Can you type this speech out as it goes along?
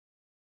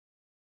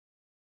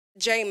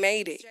Jay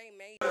made it.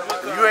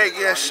 You ain't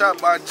getting shot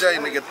by Jay,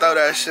 nigga. Throw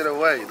that shit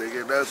away,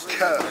 nigga. That's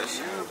cap.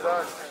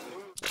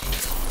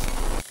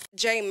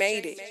 Jay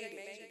made it.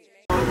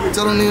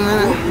 Tell them,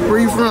 man,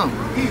 where you from?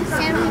 76 of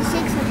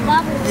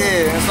Bobolink.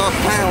 Yeah, and start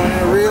playing with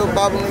them real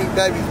Bobolink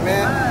babies,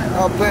 man.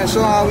 I'm playing,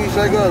 show how we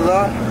shake up,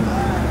 Lord.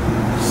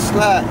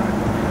 Slap.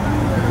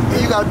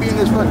 And you gotta be in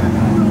this first.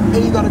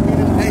 And you gotta be in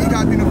this. And you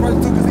gotta be in the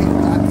first too, cause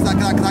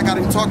I got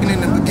him talking in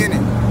the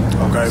beginning.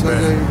 Okay, so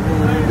man.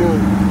 You do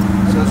it.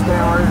 So stay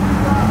right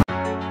here.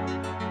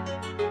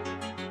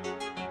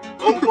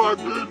 Oh my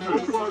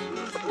goodness.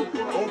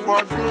 Oh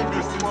my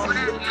goodness.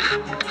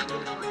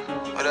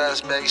 What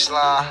else, Baby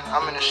Slime?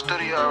 I'm in the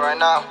studio right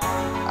now.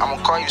 I'm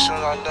gonna call you as soon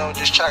as I'm done with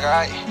this track,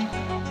 alright?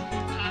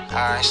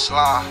 Alright,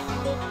 Slime.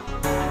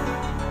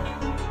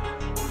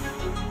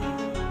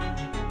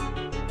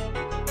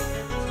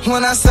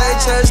 When I say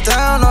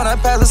touchdown, all that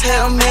pass is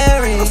Hail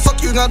Mary. But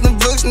fuck you got the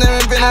books, never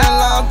been in a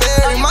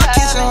library. My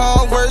kitchen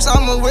hard works,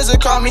 I'm a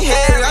wizard, call me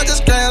Harry. I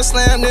just grand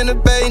slammed in the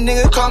bay,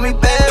 nigga, call me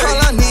Barry.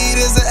 All I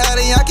need is an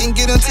addy, I can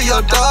get into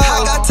your dog.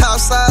 I got top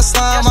side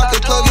slime, I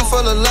can plug you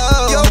full of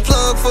love. Yo,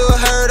 plug full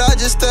hurt, I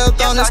just stepped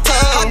on his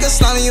toe. I can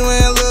slime you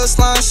in, little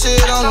slime shit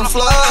on the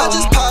floor. I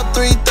just popped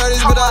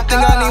 330s, but I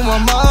think I need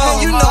one more. And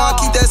you know I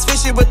keep that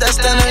fishy, but that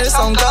standard is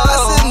on go.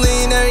 I sit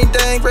lean every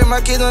day, pray my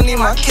kids don't need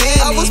my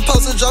kidney. I was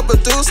supposed to drop a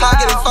deuce, I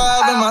get a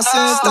 5 in my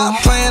system.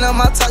 Stop playing on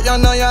my top,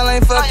 y'all know y'all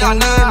ain't fucking with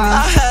me.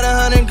 I had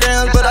 100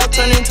 grams, but I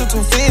turned into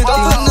 250.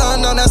 Don't put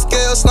nothing on that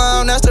scale,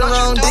 slime, that's the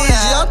wrong DJ.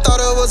 I thought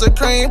it was a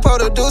cream,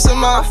 pour the deuce in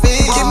my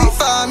feet. Give me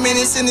 5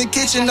 minutes in the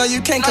kitchen, no you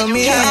can't come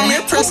in. I'm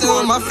impressing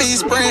with my feet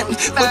sprint,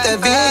 with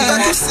that V.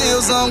 Got the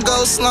seals on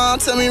go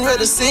slime, tell me where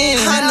to sin.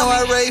 I know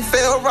I Ray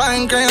fell,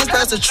 riding grams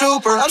past the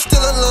trooper. I'm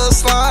still a little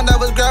slime that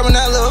was grabbing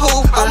that little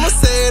hoop. I'ma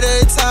say it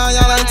every time,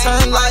 y'all ain't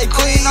turn like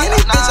queen. Any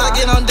bitch I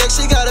get on deck,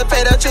 she gotta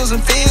pay that choosing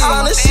fees.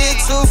 On this shit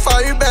too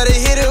far, you better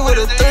hit it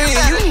with a 3.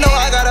 You know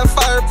I got a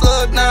fire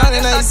plug down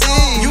in AZ.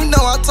 You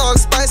know I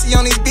talk spicy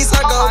on these beats,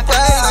 I go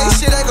crazy. Ain't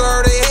shit that go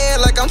over their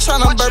head like I'm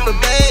tryna burp a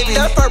baby.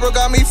 That purple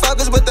got me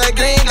focused, but that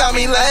green got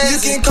me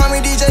lazy. You can call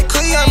me DJ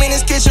Clee, I'm in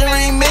this kitchen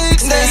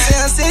remix. They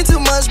say I seen too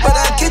much, but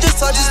I can just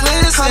touch his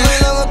listen. I'm in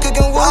love with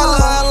cooking water,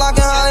 I'm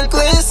locking how it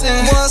glisten.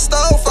 1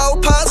 stove,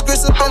 4 pots,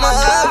 grits up in the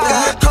oven.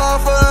 Got a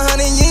car for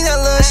 100, yeah, that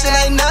little shit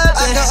ain't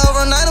nothing. I can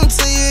overnight them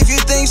to you if you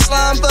think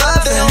slime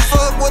buffin'. They don't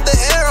fuck with the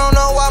air, I don't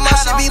know why my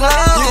shit be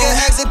loud. You can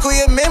ask a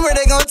queer member,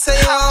 they gon' tell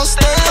you I don't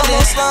stand. I'm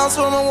on slime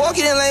to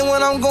Milwaukee, that ain't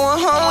when I'm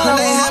going home. When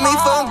they had me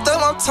fucked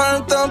up, I'm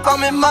turned up,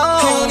 I'm in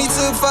mode. He only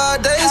took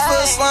 5 days for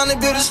a slime to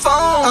build his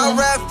phone. I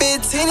rap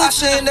 15 and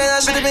shit, that I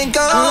should've been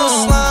gone.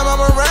 Slime,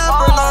 I'm a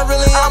rapper, not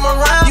really, I'm a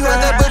rapper. You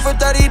had that book for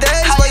 30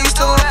 days, while you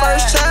still in the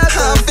first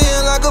chapter. I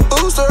feel like a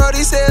booster, all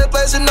these heads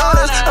placing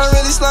orders. I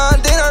really slime